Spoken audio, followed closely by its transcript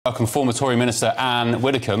Welcome former Tory Minister Anne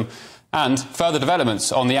Widdecombe. And further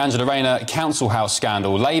developments on the Angela Rayner Council House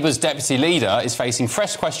scandal. Labour's deputy leader is facing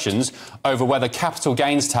fresh questions over whether capital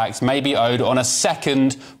gains tax may be owed on a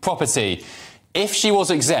second property. If she was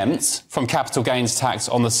exempt from capital gains tax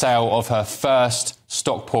on the sale of her first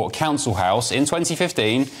Stockport Council House in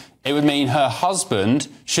 2015, it would mean her husband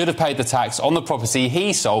should have paid the tax on the property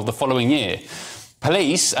he sold the following year.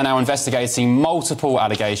 Police are now investigating multiple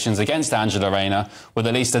allegations against Angela Rayner, with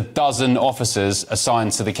at least a dozen officers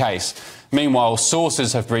assigned to the case. Meanwhile,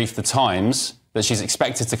 sources have briefed The Times that she's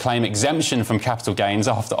expected to claim exemption from capital gains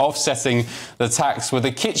after offsetting the tax with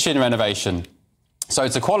a kitchen renovation. So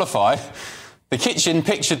to qualify, the kitchen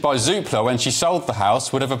pictured by Zoopla when she sold the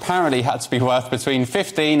house would have apparently had to be worth between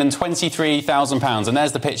 £15,000 and £23,000. And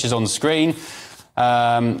there's the pictures on the screen.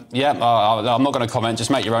 I'm not going to comment,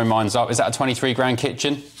 just make your own minds up. Is that a 23 grand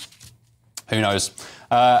kitchen? Who knows?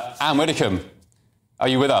 Anne Widdecombe, are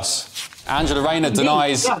you with us? Angela Rayner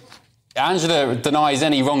denies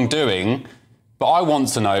any wrongdoing, but I want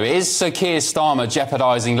to know, is Sir Keir Starmer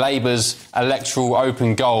jeopardising Labour's electoral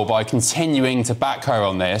open goal by continuing to back her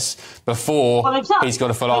on this before he's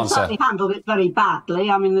got a full answer? Certainly handled it very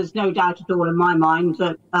badly. I mean, there's no doubt at all in my mind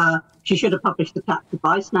that she should have published the tax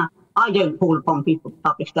advice. Now, I don't call upon people to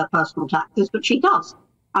publish their personal taxes, but she does.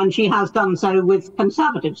 And she has done so with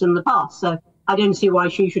Conservatives in the past. So I don't see why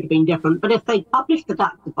she should have been different. But if they published the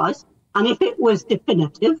tax advice, and if it was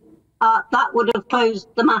definitive, that would have closed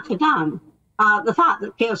the matter down. The fact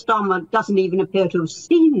that Keir Starmer doesn't even appear to have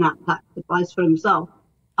seen that tax advice for himself,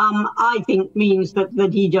 I think means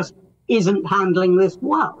that he just isn't handling this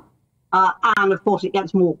well. And, of course, it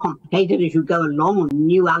gets more complicated as you go along, and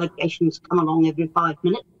new allegations come along every 5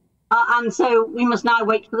 minutes. And so we must now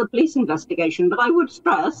wait for the police investigation. But I would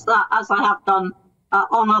stress that, as I have done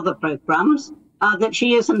on other programmes, that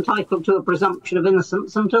she is entitled to a presumption of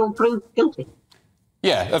innocence until proved guilty.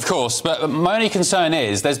 Yeah, of course. But my only concern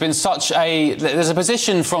is there's a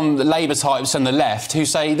position from the Labour types and the left who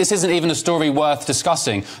say this isn't even a story worth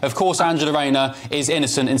discussing. Of course, Angela Rayner is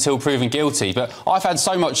innocent until proven guilty. But I've had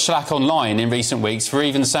so much slack online in recent weeks for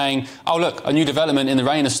even saying, oh, look, a new development in the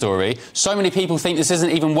Rayner story. So many people think this isn't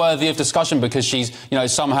even worthy of discussion because she's,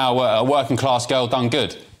 somehow a working class girl done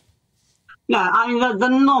good. Yeah, I mean, the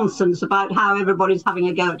nonsense about how everybody's having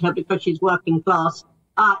a go at her because she's working class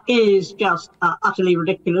is just utterly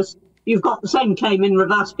ridiculous. You've got the same claim in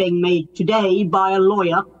reverse being made today by a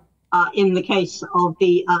lawyer in the case of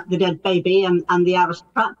the dead baby and the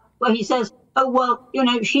aristocrat, where he says, oh, well,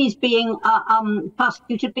 she's being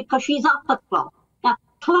persecuted because she's upper class. Now,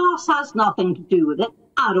 class has nothing to do with it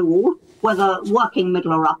at all, whether working,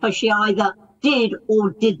 middle or upper. She either did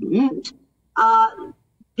or didn't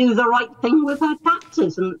do the right thing with her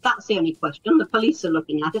taxes, and that's the only question. The police are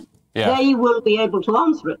looking at it. Yeah. They will be able to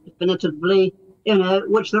answer it definitively,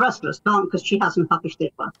 which the rest of us can't because she hasn't published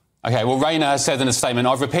it. OK, well, Rayner has said in a statement,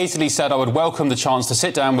 I've repeatedly said I would welcome the chance to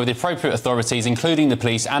sit down with the appropriate authorities, including the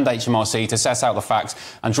police and HMRC, to set out the facts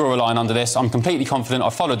and draw a line under this. I'm completely confident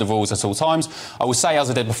I've followed the rules at all times. I will say,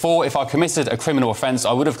 as I did before, if I committed a criminal offence,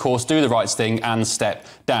 I would, of course, do the right thing and step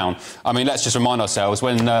down. I mean, let's just remind ourselves,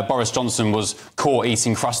 when Boris Johnson was caught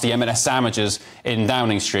eating crusty M&S sandwiches in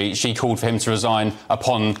Downing Street, she called for him to resign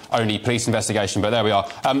upon only police investigation. But there we are.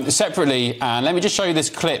 Separately, Anne, let me just show you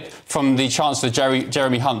this clip from the Chancellor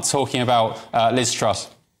Jeremy Hunt talking about Liz Truss.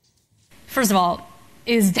 First of all,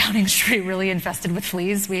 is Downing Street really infested with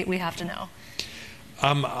fleas? We have to know.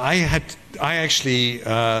 I actually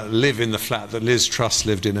live in the flat that Liz Truss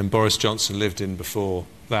lived in and Boris Johnson lived in before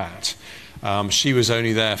that. She was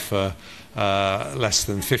only there for less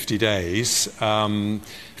than 50 days.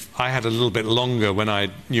 I had a little bit longer when I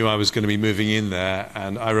knew I was going to be moving in there,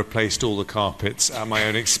 and I replaced all the carpets at my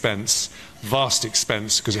own expense, vast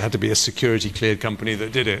expense, because it had to be a security-cleared company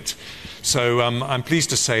that did it. So I'm pleased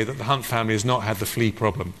to say that the Hunt family has not had the flea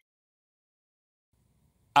problem.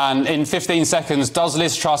 And in 15 seconds, does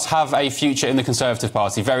Liz Truss have a future in the Conservative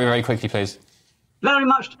Party? Very, very quickly, please. Very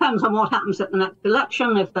much depends on what happens at the next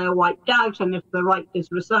election. If they're wiped out and if the right is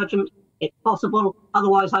resurgent, it's possible.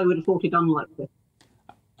 Otherwise, I would have thought it unlikely.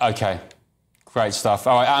 OK. Great stuff.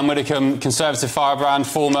 All right, Anne Widdecombe, Conservative firebrand,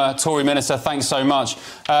 former Tory minister, thanks so much.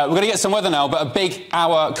 We're going to get some weather now, but a big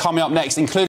hour coming up next, including